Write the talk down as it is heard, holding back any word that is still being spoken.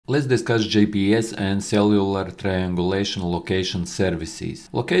Let's discuss GPS and cellular triangulation location services.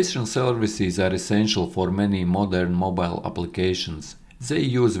 Location services are essential for many modern mobile applications. They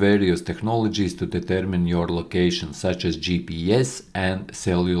use various technologies to determine your location, such as GPS and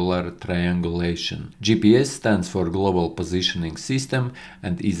cellular triangulation. GPS stands for Global Positioning System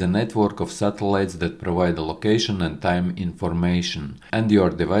and is a network of satellites that provide location and time information, and your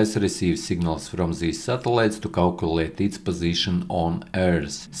device receives signals from these satellites to calculate its position on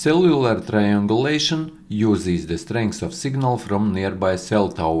Earth. Cellular triangulation uses the strength of signal from nearby cell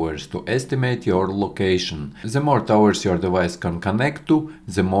towers to estimate your location. The more towers your device can connect to,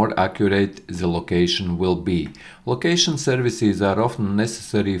 the more accurate the location will be. Location services are often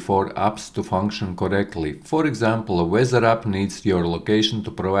necessary for apps to function correctly. For example, a weather app needs your location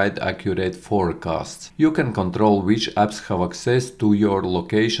to provide accurate forecasts. You can control which apps have access to your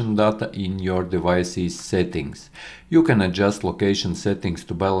location data in your device's settings. You can adjust location settings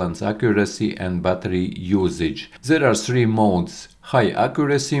to balance accuracy and battery usage. There are three modes: high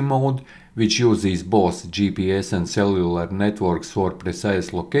accuracy mode, which uses both GPS and cellular networks for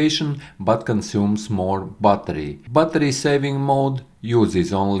precise location but consumes more battery. Battery saving mode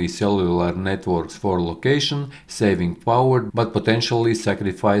uses only cellular networks for location, saving power but potentially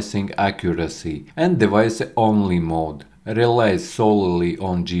sacrificing accuracy. And device only mode relies solely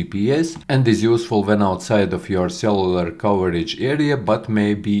on GPS and is useful when outside of your cellular coverage area but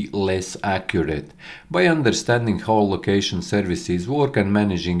may be less accurate. By understanding how location services work and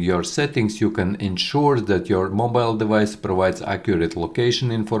managing your settings, you can ensure that your mobile device provides accurate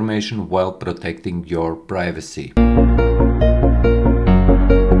location information while protecting your privacy.